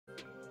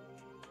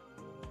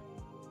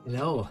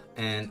Hello,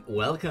 and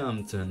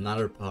welcome to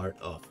another part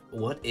of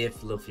What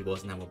If Luffy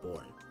Was Never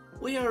Born.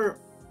 We are,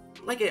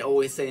 like I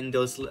always say in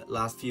those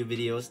last few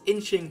videos,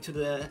 inching to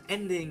the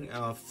ending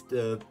of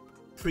the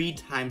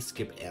pre-time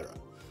skip era.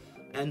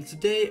 And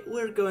today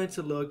we're going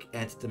to look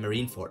at the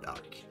Marineford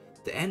arc,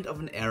 the end of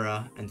an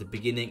era and the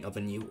beginning of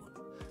a new one.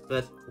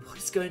 But what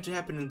is going to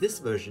happen in this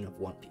version of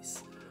One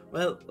Piece?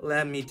 Well,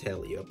 let me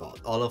tell you about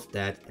all of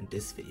that in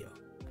this video.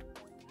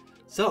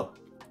 So,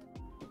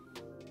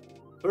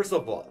 first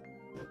of all,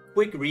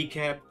 quick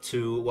recap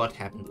to what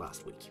happened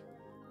last week.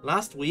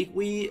 Last week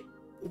we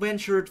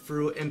ventured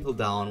through Impel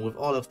Down with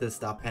all of this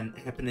stuff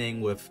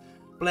happening with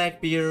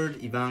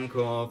Blackbeard,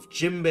 Ivankov,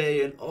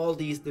 Jinbei and all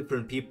these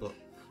different people.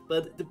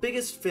 But the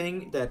biggest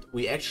thing that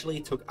we actually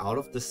took out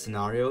of this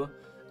scenario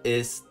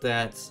is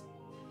that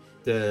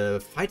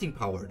the fighting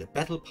power, the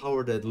battle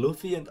power that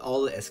Luffy and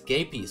all the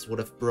escapees would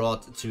have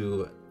brought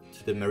to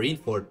the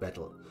Marineford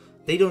battle,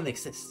 they don't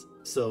exist.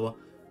 So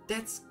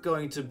that's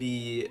going to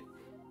be,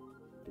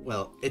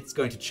 well, it's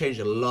going to change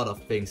a lot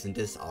of things in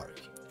this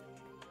arc.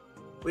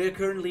 We are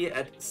currently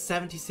at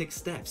 76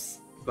 steps,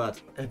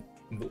 but a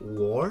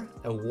war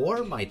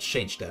might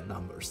change that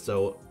number,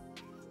 so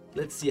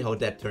let's see how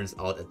that turns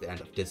out at the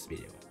end of this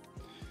video.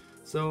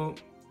 So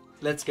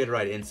let's get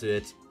right into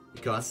it,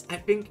 because I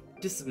think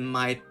this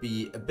might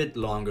be a bit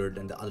longer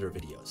than the other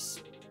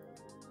videos.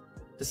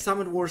 The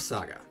Summit War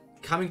Saga,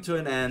 coming to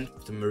an end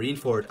with the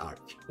Marineford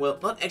arc. Well,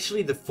 not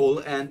actually the full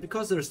end,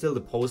 because there's still the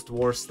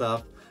post-war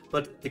stuff,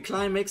 but the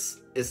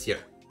climax is here.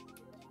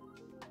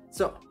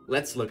 So,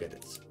 let's look at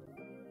it.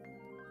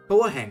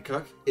 Boa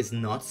Hancock is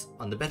not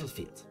on the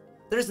battlefield.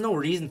 There is no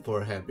reason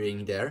for her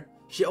being there.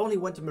 She only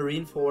went to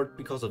Marineford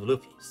because of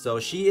Luffy, so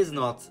she is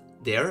not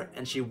there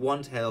and she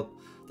won't help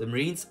the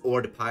Marines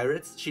or the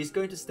pirates. She's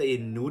going to stay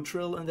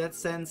neutral in that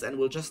sense and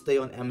will just stay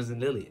on Amazon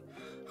Lily.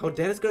 How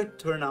that is going to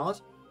turn out?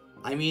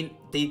 I mean,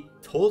 they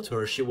told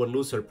her she would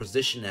lose her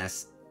position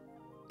as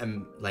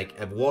like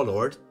a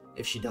warlord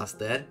if she does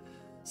that.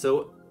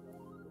 So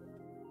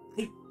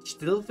I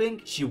still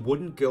think she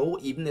wouldn't go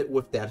even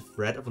with that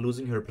threat of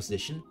losing her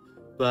position,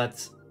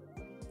 but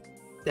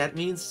that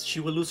means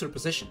she will lose her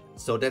position,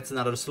 so that's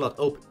another slot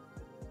open.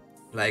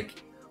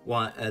 Like,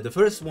 the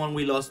first one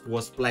we lost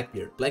was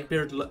Blackbeard.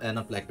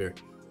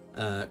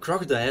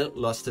 Crocodile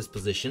lost his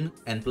position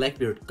and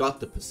Blackbeard got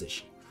the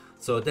position,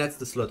 so that's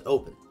the slot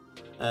open.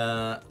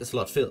 The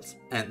slot filled.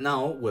 And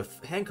now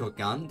with Hancock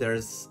gone,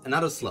 there's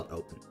another slot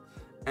open.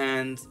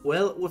 And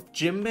well, with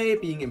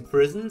Jinbei being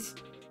imprisoned,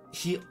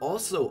 he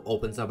also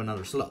opens up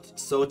another slot.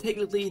 So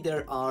technically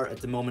there are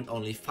at the moment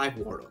only 5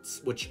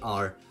 warlords, which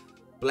are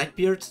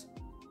Blackbeard,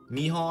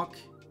 Mihawk,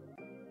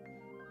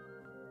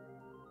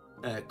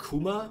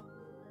 Kuma,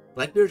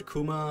 Blackbeard,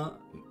 Kuma,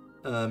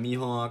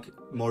 Mihawk,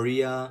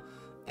 Moria,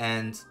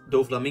 and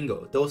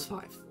Doflamingo, those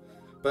 5.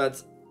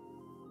 But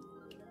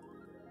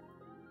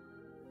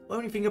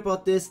when you think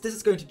about this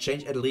is going to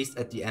change at least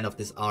at the end of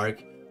this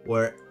arc,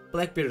 where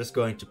Blackbeard is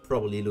going to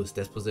probably lose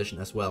this position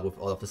as well with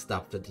all of the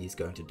stuff that he's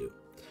going to do.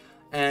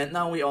 And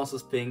now we also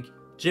think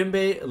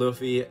Jinbei,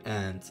 Luffy,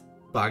 and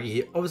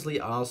Buggy obviously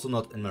are also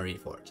not in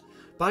Marineford.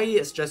 Buggy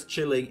is just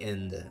chilling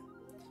in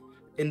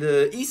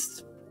the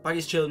east.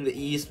 Buggy's chilling in the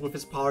east with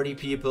his party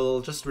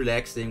people, just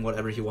relaxing,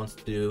 whatever he wants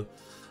to do.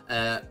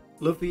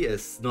 Luffy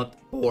is not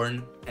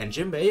born, and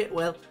Jinbei,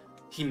 well,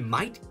 he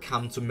might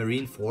come to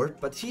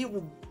Marineford, but he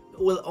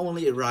will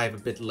only arrive a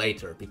bit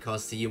later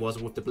because he was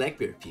with the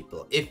Blackbeard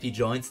people, if he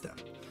joins them.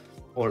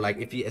 Or like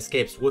if he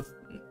escapes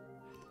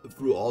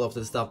through all of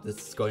the stuff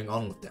that's going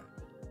on with them.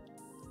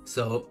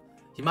 So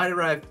he might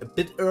arrive a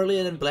bit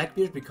earlier than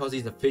Blackbeard because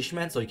he's a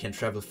fisherman, so he can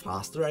travel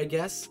faster, I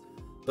guess.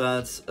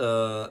 But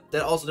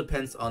that also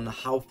depends on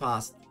how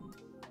fast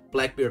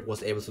Blackbeard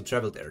was able to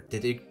travel there.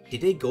 Did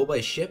they go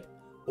by ship,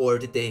 or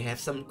did they have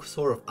some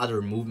sort of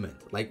other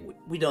movement? Like,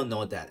 we don't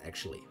know that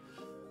actually.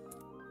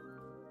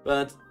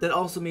 But that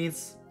also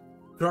means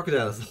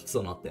Crocodile is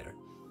also not there.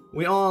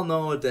 We all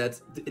know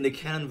that in the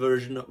canon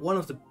version, one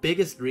of the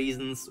biggest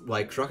reasons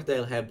why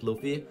Crocodile helped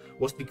Luffy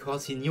was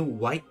because he knew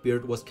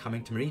Whitebeard was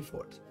coming to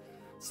Marineford.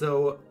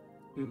 So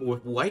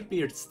with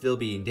Whitebeard still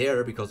being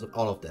there because of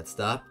all of that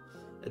stuff,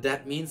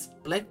 that means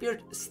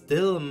Blackbeard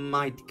still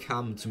might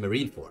come to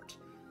Marineford.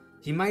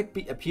 He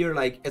might appear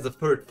like as a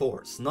third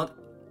force, not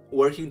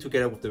working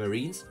together with the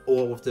Marines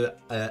or with the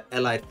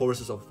allied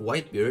forces of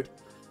Whitebeard.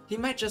 He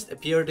might just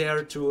appear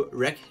there to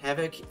wreak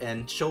havoc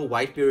and show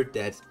Whitebeard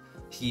that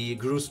he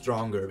grew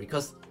stronger,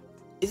 because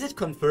is it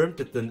confirmed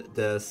that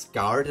the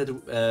scar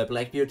that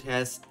Blackbeard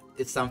has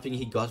is something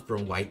he got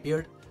from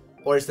Whitebeard,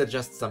 or is that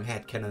just some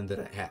headcanon that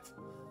I have?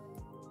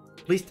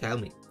 Please tell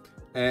me.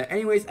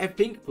 Anyways, I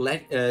think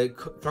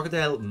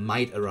Crocodile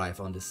might arrive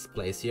on this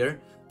place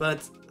here,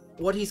 but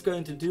what he's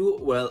going to do,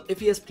 well, if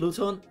he has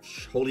Pluton,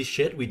 holy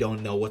shit, we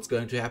don't know what's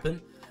going to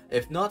happen.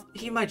 If not,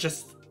 he might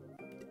just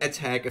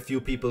attack a few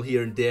people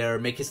here and there,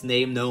 make his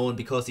name known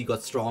because he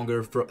got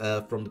stronger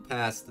from the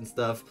past and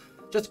stuff.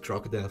 Just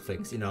Crocodile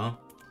things, you know.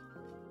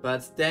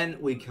 But then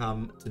we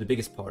come to the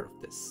biggest part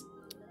of this.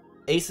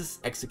 Ace's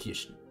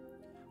execution.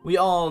 We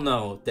all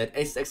know that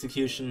Ace's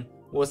execution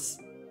was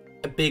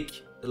a big,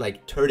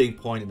 like, turning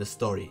point in the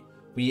story.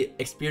 We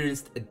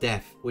experienced a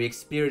death, we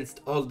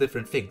experienced all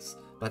different things,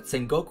 but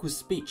Sengoku's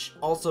speech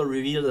also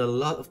revealed a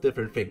lot of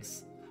different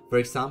things. For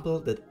example,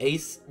 that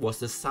Ace was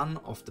the son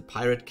of the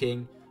Pirate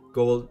King,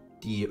 Gold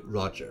D.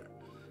 Roger.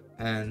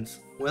 And,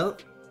 well,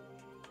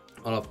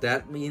 all of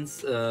that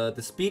means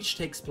the speech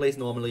takes place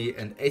normally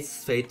and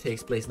Ace's fate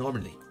takes place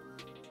normally.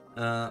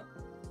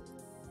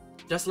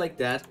 Just like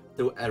that,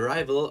 the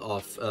arrival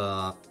of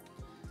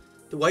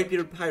the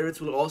Whitebeard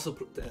Pirates will also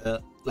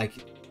like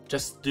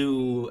just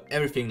do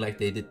everything like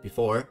they did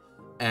before,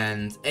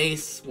 and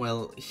Ace,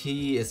 well,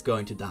 he is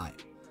going to die.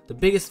 The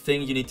biggest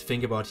thing you need to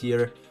think about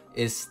here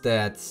is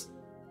that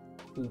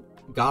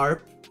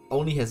Garp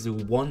only has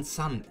one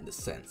son in this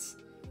sense.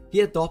 He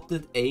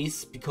adopted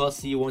Ace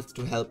because he wants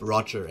to help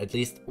Roger at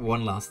least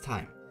one last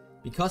time.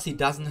 Because he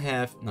doesn't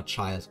have,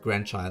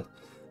 grandchild,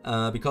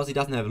 because he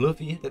doesn't have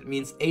Luffy, that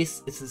means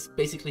Ace is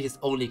basically his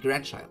only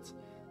grandchild.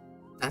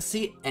 Does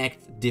he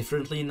act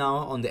differently now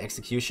on the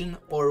execution,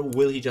 or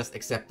will he just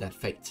accept that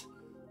fate?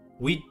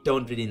 We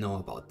don't really know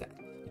about that.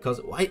 Because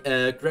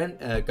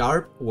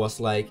Garp was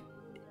like,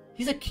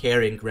 he's a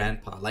caring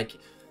grandpa. Like,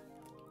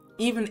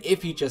 even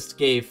if he just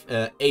gave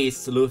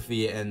Ace,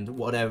 Luffy, and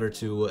whatever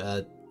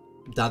to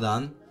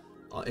Dadan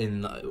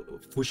in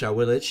Fusha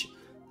village,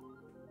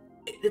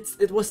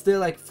 it was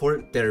still like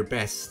for their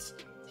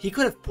best. He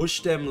could have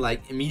pushed them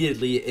like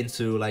immediately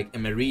into like a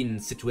marine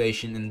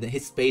situation in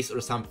his space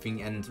or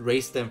something and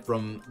raised them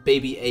from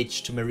baby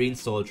age to marine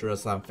soldier or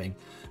something.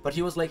 But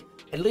he was like,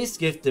 at least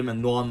give them a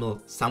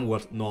normal,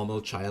 somewhat normal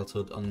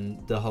childhood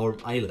on the whole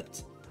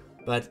island.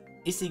 But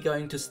is he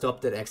going to stop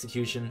that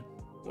execution?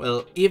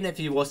 Well, even if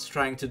he was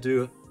trying to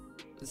do,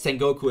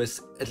 Sengoku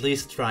is at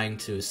least trying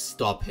to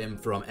stop him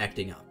from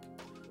acting up.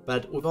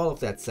 But with all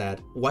of that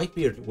said,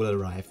 Whitebeard will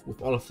arrive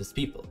with all of his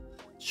people.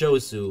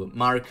 Josu,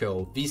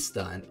 Marco,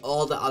 Vista, and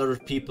all the other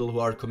people who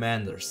are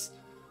commanders.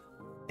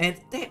 And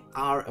they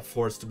are a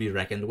force to be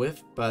reckoned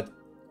with, but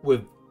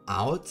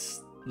without,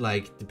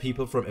 like, the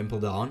people from Impel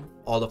Down,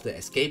 all of the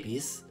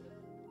escapees,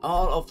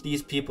 all of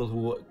these people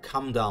who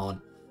come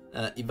down,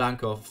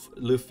 Ivankov,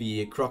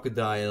 Luffy,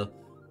 Crocodile,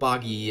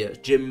 Buggy,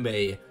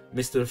 Jimbei,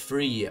 Mr.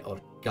 Free, or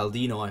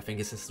Galdino, I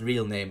think is his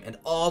real name, and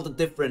all the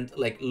different,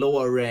 like,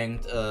 lower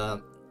ranked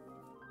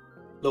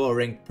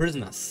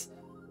prisoners.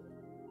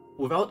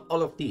 Without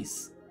all of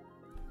these,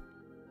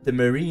 the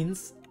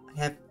Marines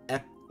have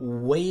a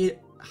way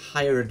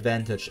higher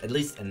advantage, at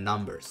least in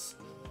numbers.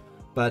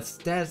 But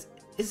that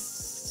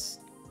is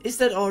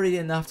that already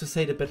enough to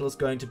say the battle is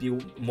going to be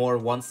more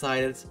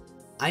one-sided?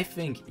 I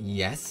think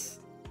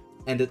yes.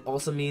 And it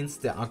also means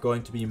there are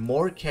going to be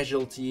more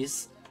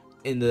casualties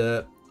in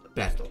the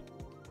battle.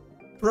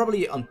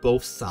 Probably on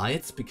both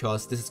sides,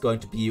 because this is going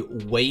to be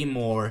way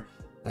more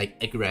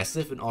like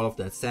aggressive in all of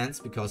that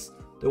sense, because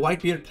the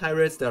Whitebeard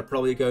Pirates, there are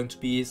probably going to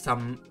be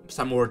some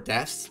more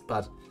deaths,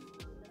 but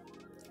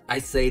I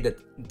say that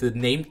the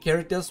named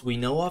characters we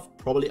know of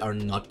probably are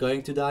not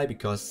going to die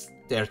because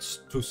they're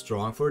too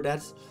strong for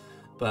that.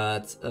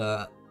 But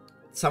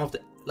some of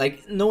the,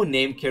 like, no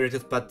named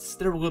characters, but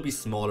there will be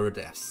smaller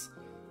deaths.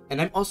 And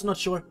I'm also not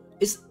sure,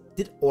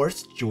 did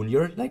Ors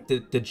Jr., like the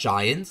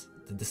giant,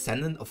 the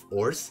descendant of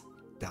Ors,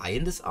 die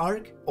in this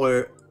arc?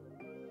 Or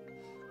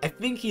I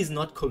think he's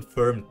not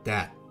confirmed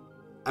that.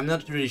 I'm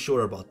not really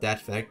sure about that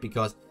fact,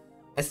 because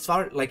as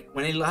far, like,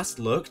 when I last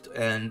looked,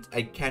 and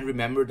I can't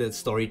remember the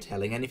story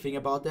telling anything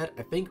about that,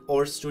 I think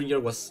Ors Jr.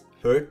 was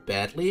hurt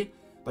badly,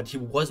 but he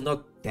was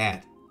not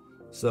dead.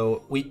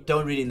 So we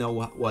don't really know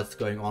what's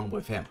going on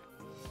with him.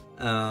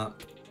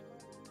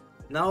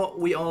 Now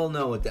we all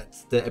know that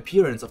the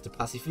appearance of the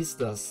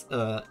Pacifistas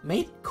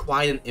made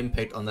quite an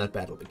impact on that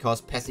battle,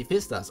 because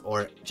Pacifistas,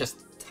 or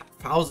just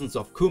thousands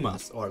of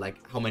Kumas, or like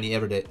how many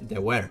ever there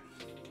were,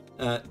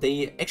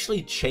 they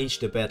actually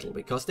changed the battle,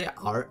 because they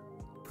are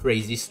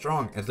crazy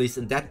strong, at least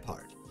in that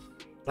part.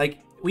 Like,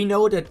 we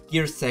know that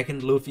Gear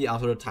 2nd Luffy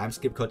after the time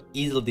skip could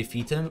easily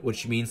defeat him,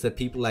 which means that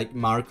people like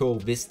Marco,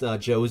 Vista,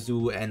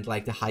 Josu, and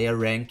like the higher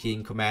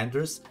ranking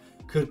commanders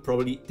could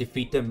probably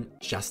defeat them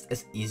just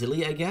as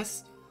easily, I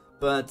guess.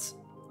 But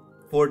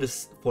for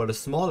the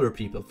smaller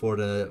people,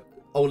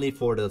 only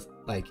for the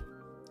like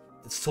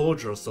the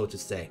soldiers, so to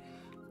say,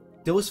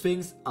 those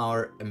things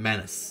are a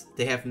menace.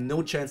 They have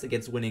no chance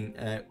against winning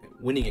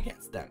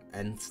against them,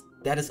 and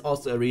that is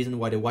also a reason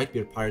why the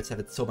Whitebeard Pirates have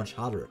it so much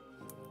harder.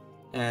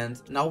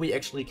 And now we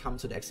actually come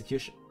to the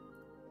execution.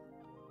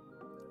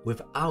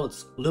 Without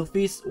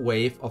Luffy's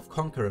wave of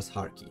Conqueror's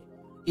Haki,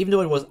 even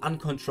though it was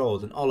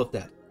uncontrolled and all of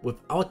that,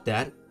 without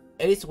that,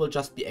 Ace will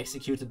just be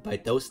executed by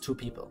those two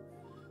people.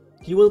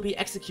 He will be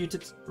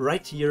executed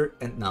right here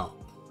and now.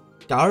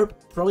 Garp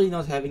probably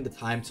not having the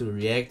time to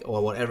react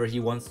or whatever he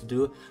wants to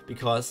do,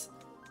 because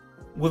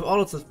with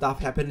all of the stuff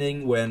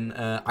happening when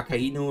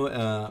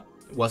Akainu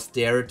was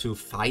there to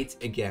fight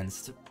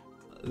against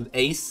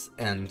Ace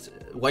and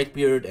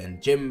Whitebeard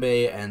and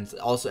Jimbei and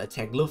also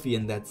attack Luffy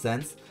in that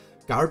sense,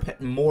 Garp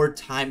had more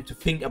time to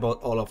think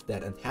about all of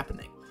that and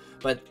happening.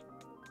 But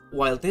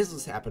while this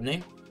is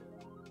happening,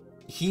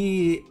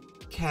 he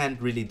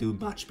can't really do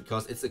much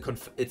because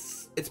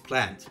it's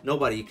planned.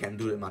 Nobody can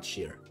do much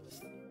here.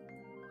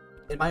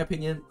 In my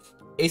opinion,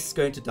 Ace is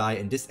going to die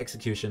in this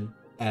execution,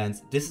 and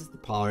this is the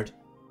part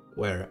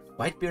where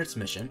Whitebeard's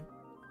mission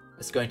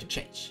is going to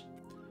change.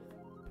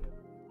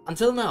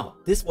 Until now,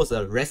 this was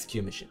a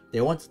rescue mission.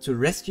 They wanted to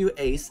rescue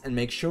Ace and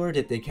make sure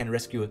that they can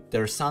rescue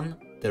their son,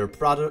 their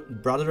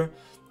brother,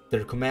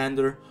 their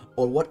commander,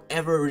 or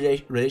whatever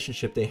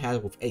relationship they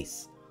had with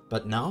Ace.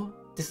 But now,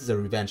 this is a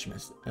revenge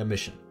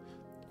mission.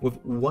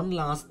 With one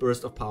last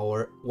burst of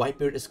power,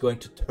 Whitebeard is going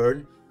to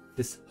turn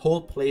this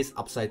whole place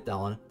upside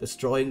down,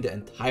 destroying the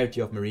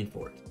entirety of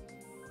Marineford.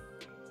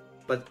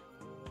 But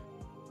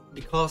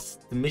because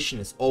the mission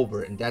is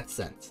over in that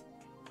sense,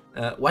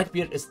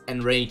 Whitebeard is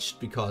enraged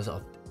because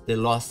of the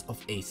loss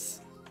of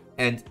Ace.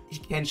 And he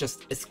can't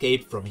just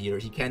escape from here,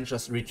 he can't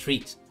just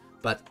retreat.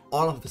 But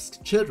all of his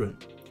children,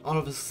 all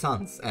of his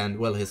sons, and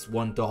well, his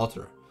one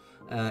daughter,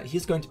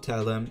 he's going to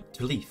tell them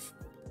to leave.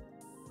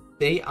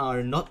 They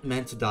are not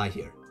meant to die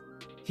here.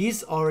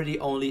 He's already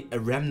only a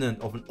remnant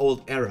of an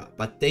old era,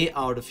 but they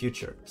are the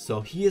future.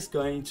 So he is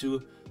going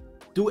to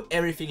do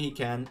everything he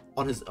can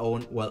on his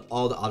own while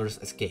all the others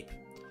escape.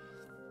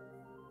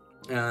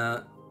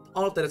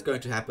 All of that is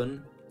going to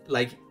happen.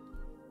 Like,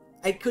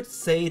 I could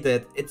say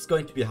that it's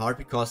going to be hard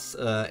because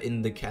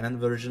in the canon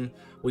version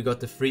we got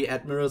the 3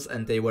 admirals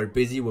and they were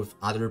busy with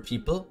other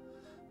people.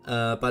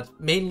 But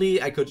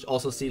mainly I could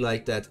also see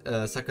like that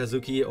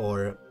Sakazuki,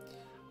 or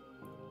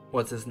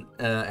what's his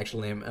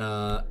actual name,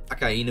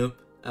 Akainu,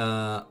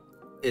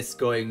 is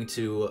going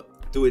to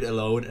do it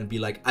alone and be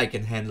like, I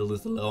can handle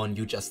this alone,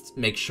 you just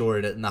make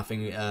sure that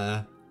nothing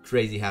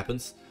crazy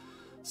happens.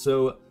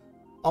 So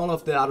all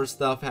of the other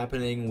stuff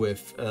happening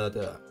with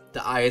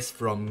the eyes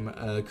from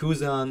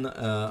Kuzan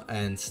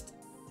and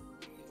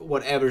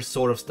whatever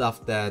sort of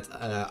stuff that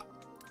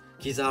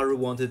Kizaru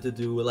wanted to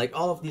do, like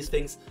all of these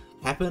things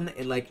happen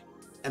in like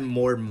a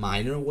more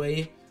minor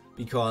way,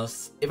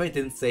 because if I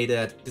didn't say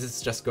that, this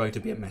is just going to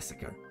be a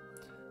massacre.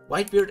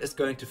 Whitebeard is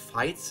going to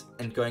fight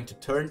and going to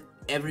turn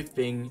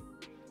everything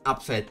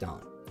upside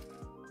down.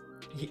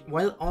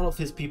 While all of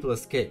his people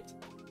escaped,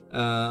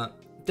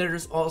 there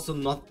is also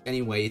not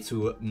any way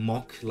to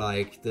mock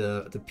like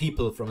the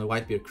people from the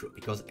Whitebeard crew,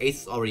 because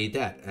Ace is already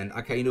dead and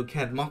Akainu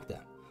can't mock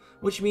them.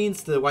 Which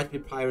means the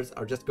Whitebeard Pirates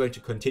are just going to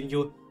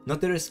continue,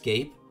 not their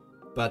escape,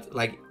 but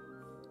like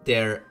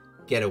their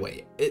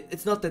getaway.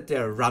 It's not that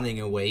they're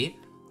running away,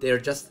 they're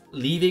just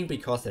leaving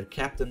because their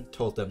captain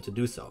told them to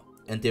do so.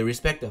 And they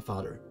respect their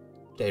father.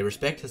 They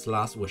respect his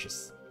last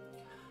wishes.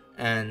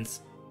 And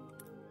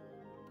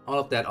all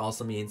of that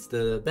also means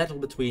the battle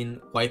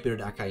between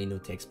Whitebeard and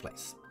Akainu takes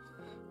place.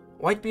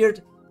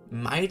 Whitebeard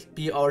might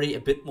be already a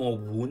bit more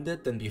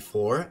wounded than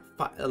before,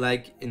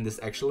 like in this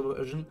actual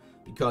version,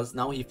 because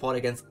now he fought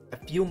against a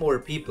few more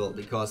people,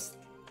 because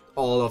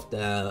all of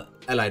the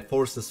allied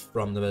forces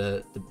from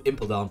the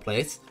Impel Down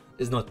place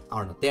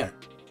are not there.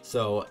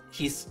 So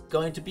he's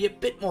going to be a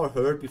bit more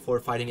hurt before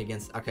fighting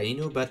against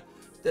Akainu, but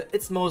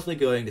it's mostly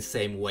going the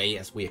same way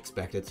as we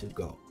expected to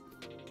go.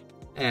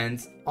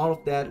 And all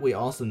of that we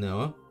also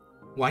know,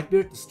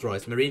 Whitebeard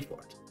destroys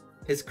Marineford.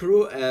 His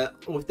crew,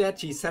 with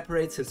that he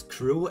separates his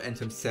crew and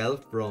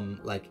himself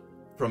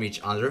from each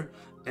other,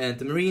 and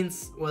the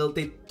Marines, well,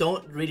 they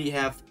don't really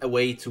have a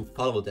way to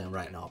follow them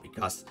right now,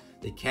 because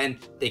they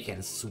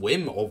can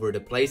swim over the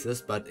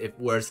places, but if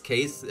worst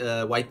case,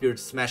 Whitebeard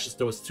smashes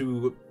those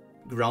 2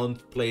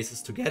 ground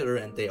places together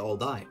and they all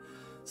die.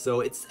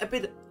 So it's a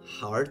bit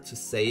hard to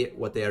say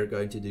what they are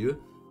going to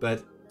do,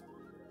 but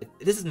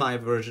this is my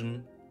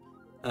version,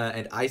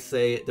 and I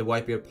say the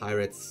Whitebeard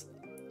Pirates,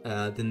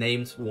 the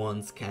named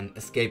ones, can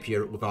escape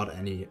here without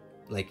any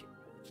like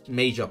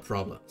major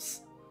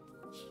problems.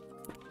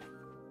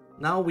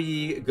 Now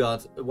we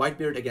got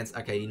Whitebeard against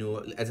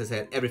Akainu. As I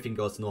said, everything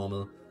goes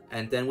normal.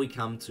 And then we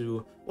come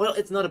to, well,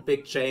 it's not a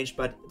big change,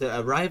 but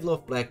the arrival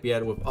of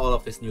Blackbeard with all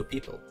of his new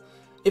people.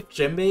 If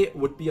Djembe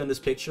would be on this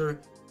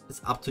picture, it's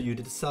up to you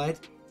to decide,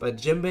 but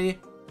Djembe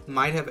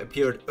might have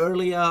appeared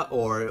earlier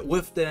or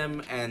with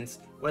them, and,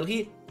 well,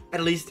 he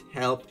at least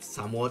helped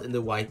somewhat in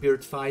the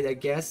Whitebeard fight, I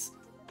guess.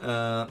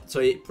 So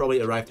he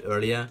probably arrived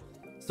earlier.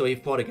 So he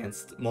fought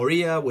against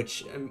Moria,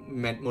 which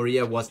meant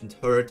Moria wasn't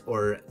hurt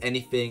or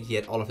anything. He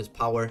had all of his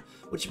power,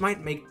 which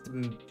might make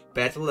the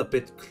battle a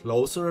bit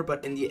closer,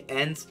 but in the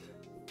end,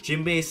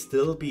 Djembe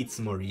still beats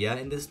Moria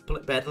in this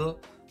battle.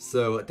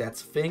 So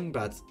that's a thing,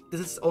 but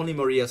this is only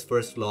Moria's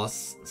first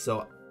loss,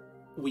 so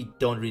we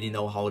don't really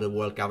know how the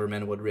world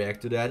government would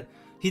react to that.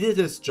 He did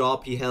his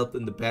job, he helped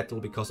in the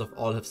battle because of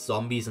all of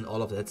zombies and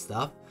all of that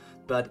stuff,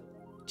 but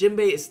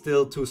Djembe is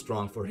still too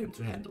strong for him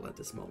to handle at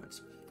this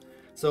moment.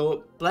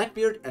 So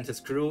Blackbeard and his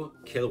crew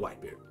kill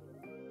Whitebeard.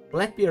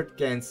 Blackbeard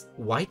gains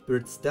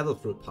Whitebeard's Devil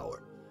Fruit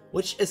power,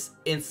 which is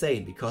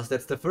insane because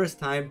that's the first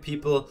time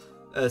people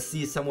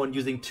see someone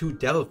using 2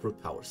 Devil Fruit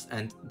powers,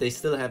 and they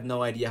still have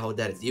no idea how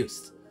that is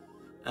used.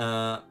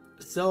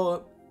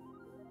 So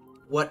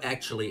what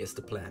actually is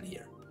the plan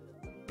here?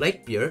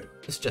 Blackbeard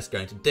is just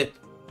going to dip.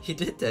 he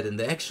did that in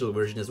the actual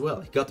version as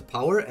well. He got the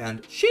power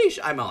and sheesh,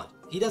 I'm out.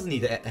 He doesn't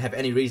need to have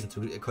any reason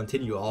to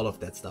continue all of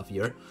that stuff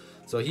here.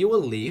 So he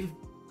will leave.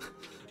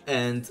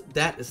 And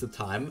that is the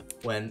time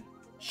when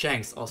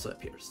Shanks also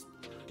appears.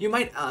 You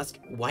might ask,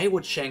 why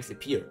would Shanks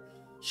appear?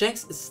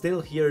 Shanks is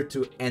still here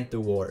to end the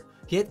war.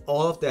 He had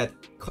all of that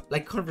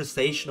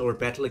conversation or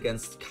battle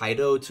against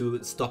Kaido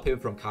to stop him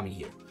from coming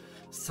here.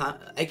 So,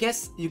 I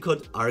guess you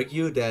could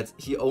argue that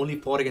he only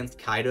fought against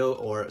Kaido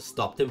or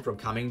stopped him from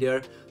coming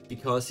there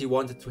because he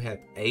wanted to have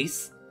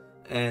Ace,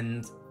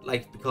 and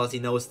because he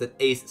knows that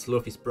Ace is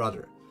Luffy's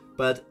brother.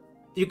 But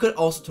you could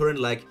also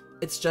turn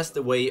it's just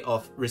a way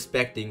of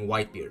respecting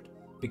Whitebeard,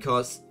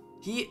 because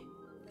he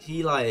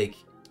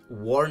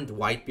warned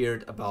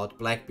Whitebeard about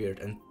Blackbeard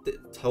and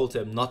told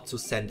him not to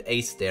send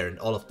Ace there and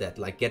all of that,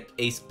 get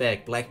Ace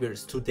back, Blackbeard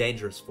is too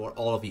dangerous for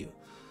all of you.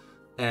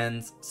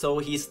 And so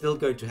he's still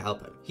going to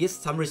help him. He has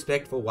some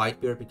respect for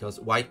Whitebeard because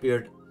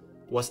Whitebeard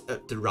was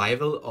the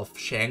rival of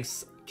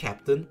Shanks'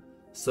 captain,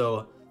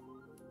 so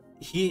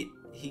he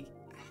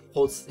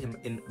holds him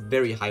in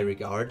very high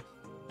regard,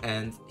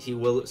 and he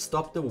will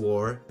stop the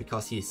war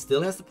because he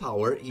still has the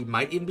power. He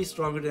might even be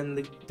stronger than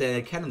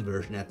the canon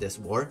version at this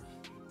war,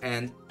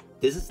 and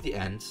this is the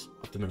end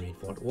of the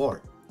Marineford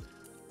War.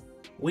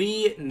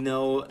 We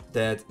know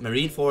that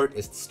Marineford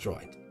is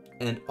destroyed,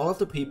 and all of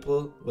the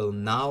people will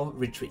now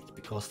retreat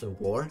because the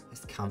war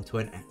has come to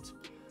an end.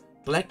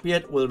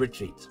 Blackbeard will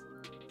retreat.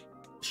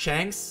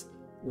 Shanks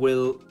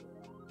will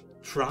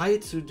try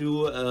to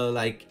do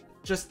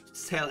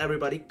just tell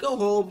everybody, go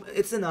home,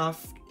 it's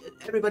enough,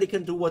 everybody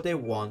can do what they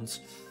want.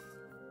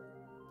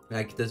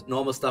 The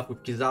normal stuff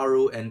with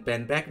Kizaru and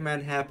Ben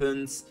Beckman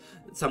happens.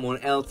 Someone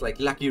else like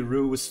Lucky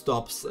Roo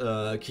stops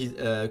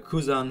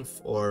Kuzan,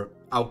 or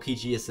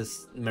Aokiji is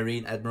his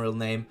Marine Admiral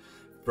name,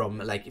 from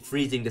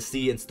freezing the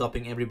sea and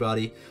stopping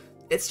everybody.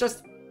 It's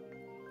just,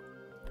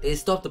 they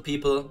stop the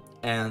people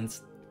and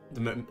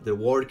the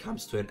war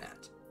comes to an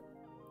end.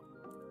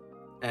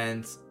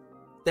 And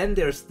then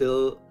there's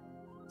still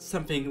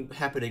something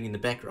happening in the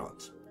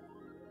background.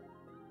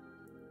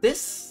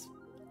 This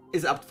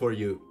is up for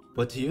you.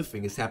 What do you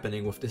think is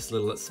happening with this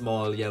little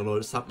small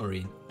yellow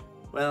submarine?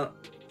 Well,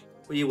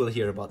 we will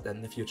hear about that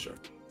in the future.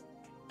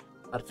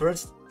 But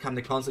first come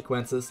the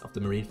consequences of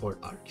the Marineford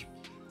arc.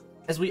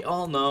 As we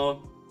all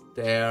know,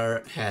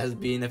 there has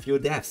been a few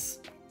deaths.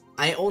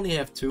 I only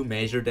have two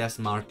major deaths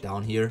marked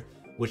down here,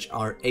 which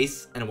are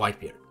Ace and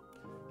Whitebeard.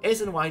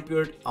 Ace and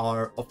Whitebeard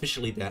are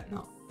officially dead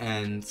now,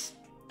 and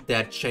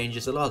that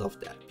changes a lot of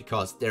that,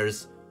 because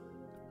there's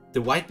the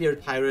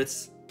Whitebeard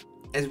Pirates,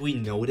 as we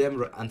know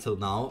them until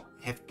now,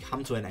 have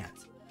come to an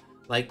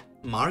end.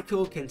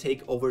 Marco can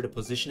take over the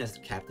position as the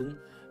captain,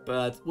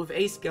 but with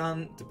Ace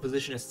gone, the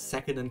position as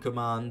second in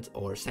command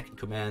or second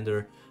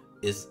commander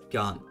is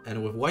gone.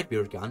 And with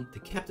Whitebeard gone, the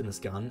captain is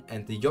gone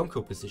and the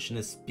Yonko position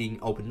is being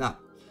opened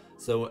up.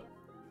 So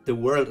the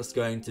world is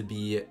going to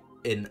be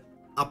in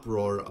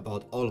uproar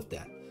about all of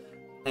that.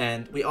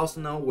 And we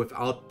also know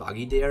without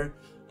Buggy there,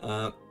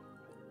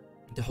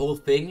 the whole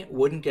thing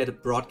wouldn't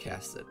get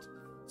broadcasted.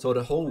 So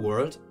the whole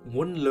world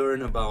wouldn't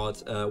learn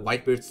about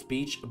Whitebeard's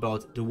speech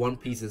about the One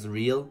Piece is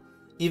real,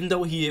 even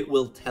though he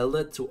will tell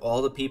that to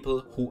all the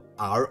people who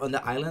are on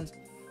the island.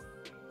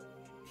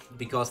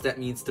 Because that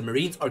means the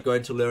Marines are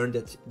going to learn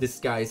that this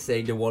guy is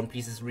saying the One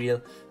Piece is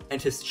real,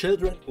 and his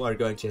children who are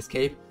going to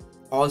escape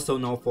also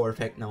know for a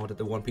fact now that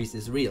the One Piece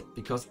is real.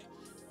 Because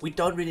we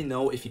don't really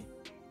know if he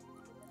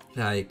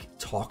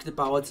talked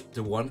about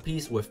the One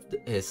Piece with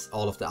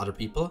all of the other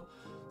people.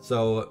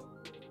 So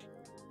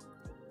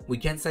we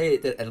can say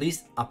that at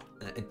least up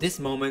at this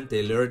moment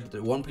they learned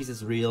that One Piece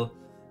is real,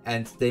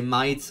 and they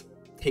might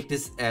take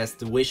this as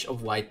the wish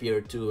of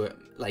Whitebeard to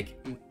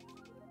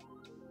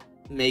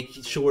make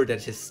sure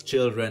that his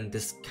children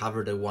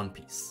discover the One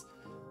Piece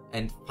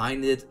and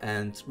find it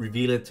and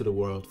reveal it to the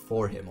world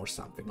for him or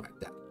something like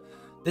that.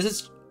 This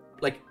is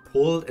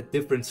pulled at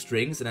different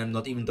strings, and I'm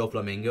not even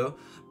Doflamingo,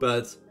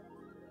 but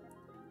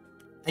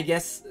I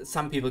guess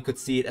some people could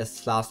see it as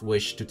his last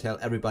wish to tell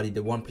everybody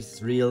the One Piece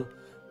is real,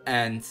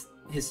 and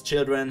his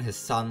children, his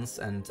sons,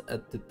 and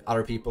the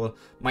other people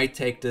might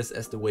take this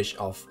as the wish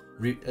of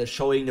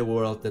showing the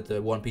world that the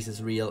One Piece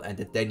is real and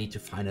that they need to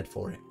find it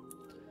for him.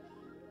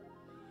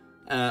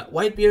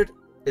 Whitebeard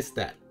is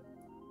dead.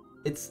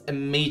 It's a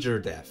major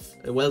death.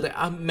 Well, there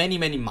are many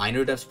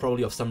minor deaths,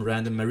 probably of some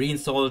random marine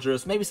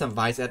soldiers, maybe some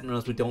vice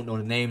admirals we don't know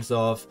the names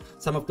of,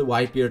 some of the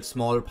Whitebeard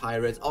smaller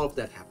pirates, all of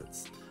that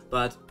happens.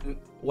 But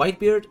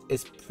Whitebeard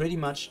is pretty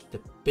much the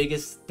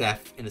biggest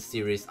death in the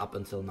series up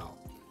until now.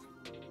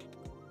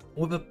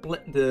 With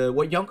the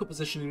Yonko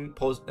position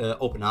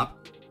open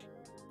up,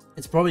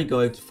 it's probably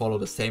going to follow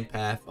the same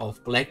path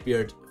of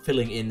Blackbeard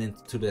filling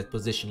into that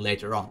position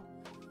later on.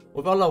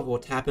 With all of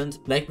what happened,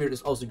 Blackbeard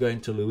is also going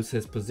to lose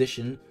his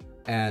position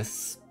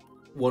as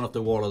one of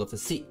the Warlords of the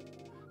Sea.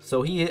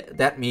 So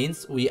that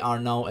means we are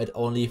now at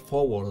only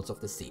 4 Warlords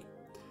of the Sea,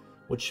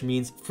 which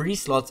means 3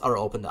 slots are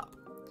opened up.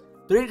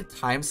 During the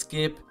time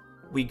skip,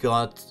 we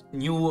got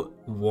new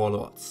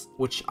Warlords,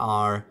 which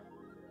are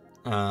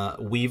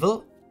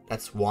Weevil,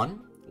 that's 1,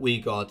 we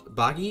got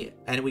Buggy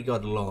and we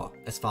got Law,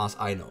 as far as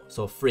I know,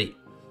 so 3.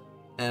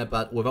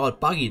 But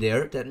without Buggy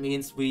there, that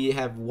means we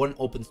have 1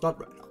 open slot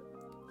right now.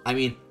 I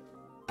mean,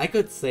 I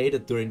could say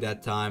that during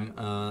that time,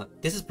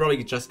 this is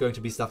probably just going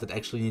to be stuff that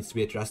actually needs to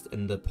be addressed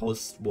in the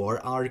post-war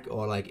arc,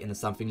 or like in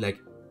something like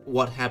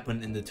what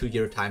happened in the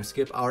 2-year time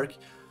skip arc.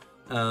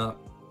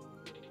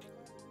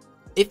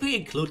 If we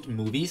include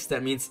movies,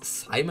 that means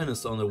Simon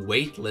is on a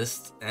wait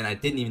list, and I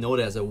didn't even know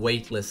there's a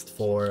wait list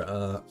for,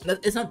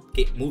 it's not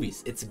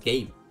movies, it's a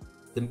game.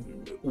 The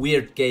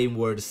weird game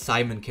where the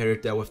Simon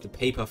character with the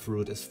paper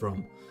fruit is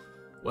from.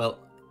 Well,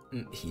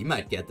 he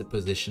might get the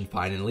position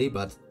finally,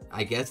 but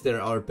I guess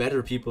there are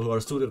better people who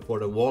are suited for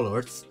the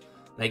warlords.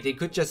 Like, they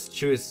could just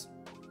choose,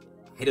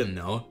 I don't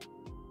know,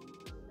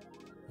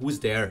 who's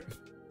there?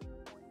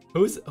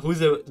 Who's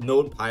a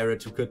known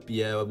pirate who could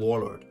be a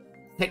warlord?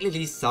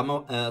 Technically,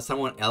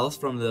 someone else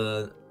from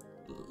the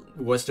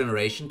worst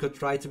generation could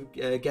try to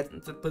get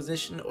into the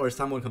position, or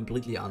someone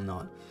completely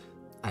unknown.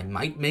 I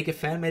might make a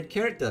fan-made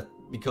character,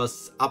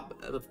 because up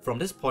from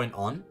this point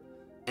on,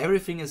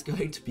 everything is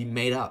going to be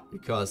made up,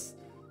 because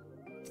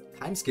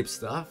time skip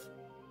stuff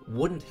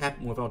wouldn't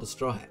happen without the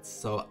Straw Hats.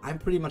 So I'm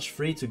pretty much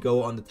free to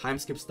go on the time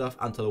skip stuff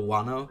until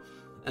Wano,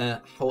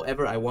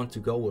 however I want to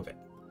go with it.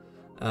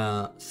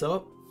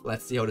 So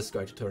let's see how this is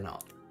going to turn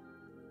out.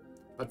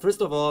 But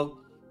first of all,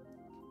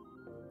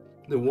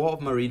 the War of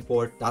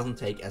Marineford doesn't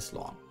take as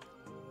long.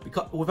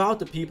 Because without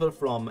the people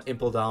from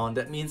Impel Down,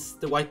 that means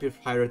the Whitebeard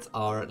Pirates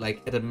are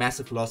like at a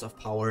massive loss of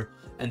power,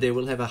 and they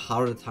will have a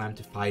harder time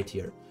to fight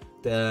here.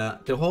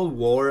 The whole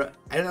war,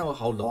 I don't know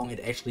how long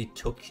it actually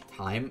took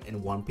time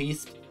in One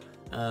Piece,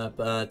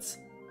 but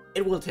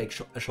it will take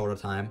a shorter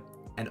time,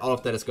 and all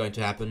of that is going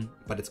to happen,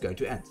 but it's going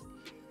to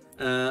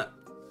end.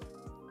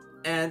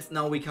 And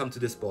now we come to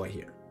this boy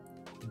here.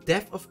 The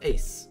death of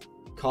Ace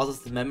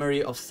causes the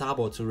memory of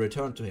Sabo to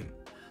return to him.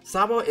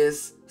 Sabo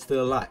is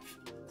still alive.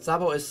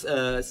 Sabo is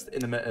in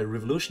the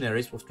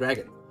Revolutionaries with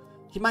Dragon.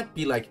 He might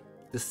be like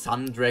the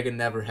son Dragon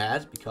never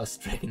had, because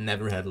Dragon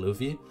never had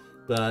Luffy,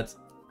 but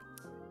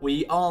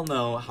we all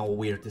know how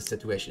weird this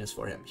situation is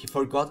for him. He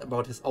forgot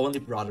about his only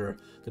brother,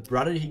 the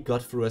brother he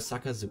got through a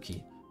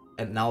Sakazuki,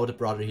 and now the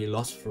brother he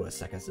lost through a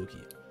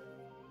Sakazuki.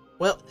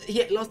 Well,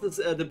 he lost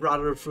the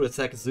brother through a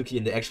Sakazuki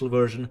in the actual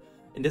version.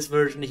 In this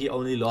version, he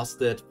only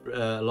lost it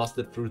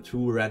through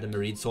 2 random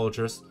marine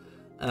soldiers.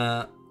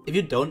 If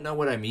you don't know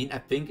what I mean, I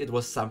think it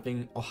was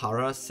something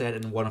Ohara said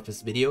in one of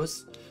his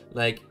videos.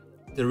 Like,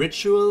 the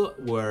ritual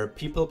where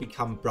people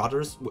become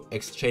brothers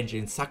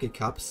exchanging sake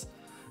cups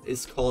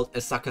is called a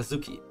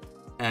Sakazuki.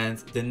 And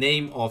the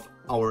name of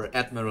our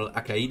Admiral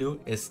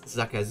Akainu is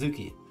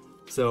Sakazuki.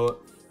 So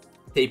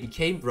they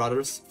became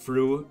brothers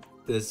through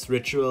this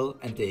ritual,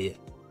 and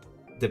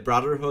the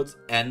brotherhood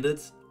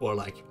ended, or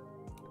like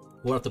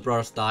one of the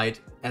brothers died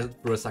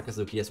through a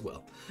Sakazuki as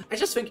well. I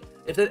just think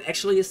if that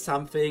actually is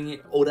something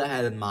Oda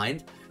had in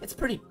mind, it's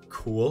pretty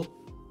cool.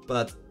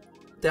 But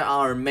there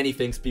are many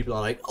things people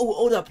are like, oh,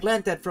 Oda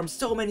planned that from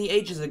so many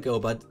ages ago,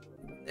 but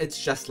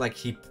it's just like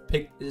he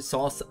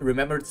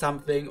remembered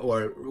something,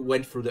 or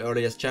went through the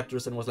earliest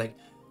chapters and was like,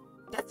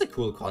 that's a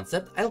cool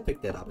concept, I'll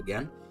pick that up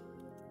again.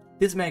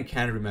 This man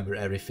can remember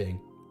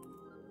everything.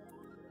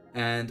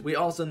 And we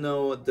also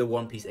know the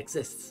One Piece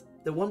exists.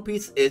 The One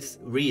Piece is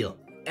real.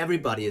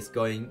 Everybody is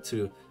going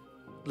to,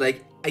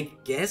 like, I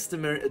guess the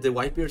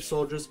Whitebeard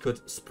soldiers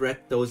could spread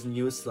those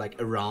news like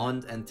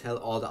around and tell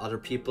all the other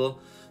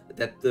people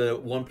that the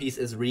One Piece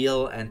is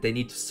real and they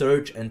need to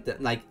search, and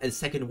that like a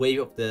second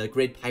wave of the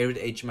Great Pirate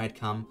Age might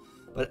come.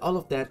 But all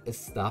of that is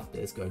stuff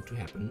that is going to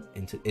happen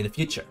in the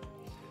future.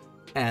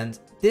 And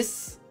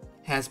this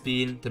has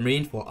been the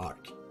Marineford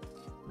arc.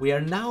 We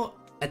are now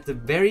at the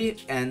very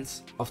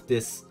end of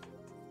this,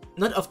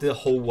 not of the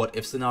whole what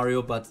if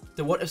scenario, but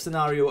the what if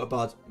scenario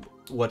about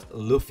what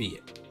Luffy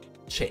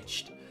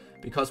changed.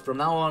 Because from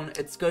now on,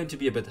 it's going to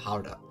be a bit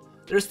harder.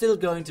 There's still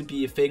going to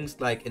be things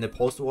like in the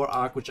post-war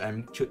arc, which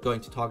I'm going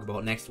to talk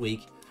about next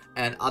week,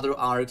 and other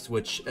arcs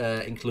which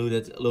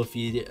included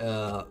Luffy,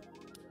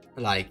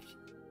 like,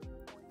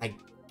 I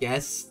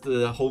guess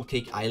the Whole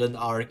Cake Island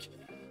arc,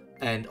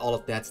 and all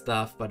of that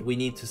stuff, but we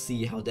need to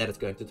see how that is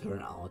going to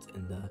turn out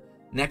in the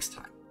next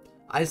time.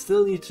 I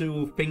still need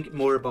to think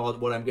more about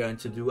what I'm going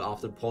to do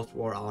after the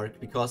post-war arc,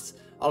 because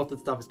all of that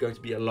stuff is going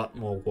to be a lot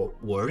more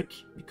work,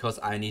 because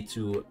I need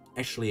to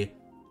actually,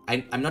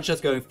 I'm not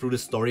just going through the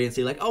story and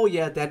say like, oh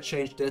yeah, that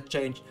changed, that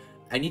changed.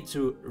 I need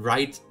to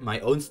write my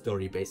own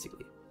story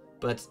basically.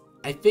 But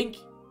I think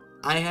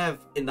I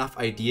have enough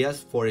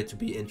ideas for it to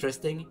be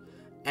interesting,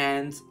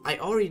 and I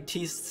already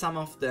teased some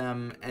of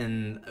them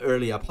in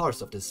earlier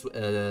parts of this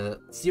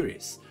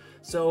series.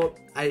 So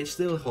I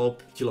still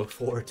hope you look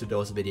forward to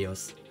those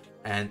videos.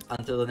 And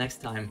until the next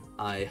time,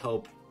 I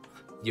hope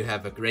you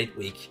have a great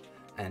week,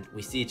 and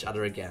we see each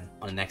other again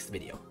on the next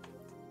video.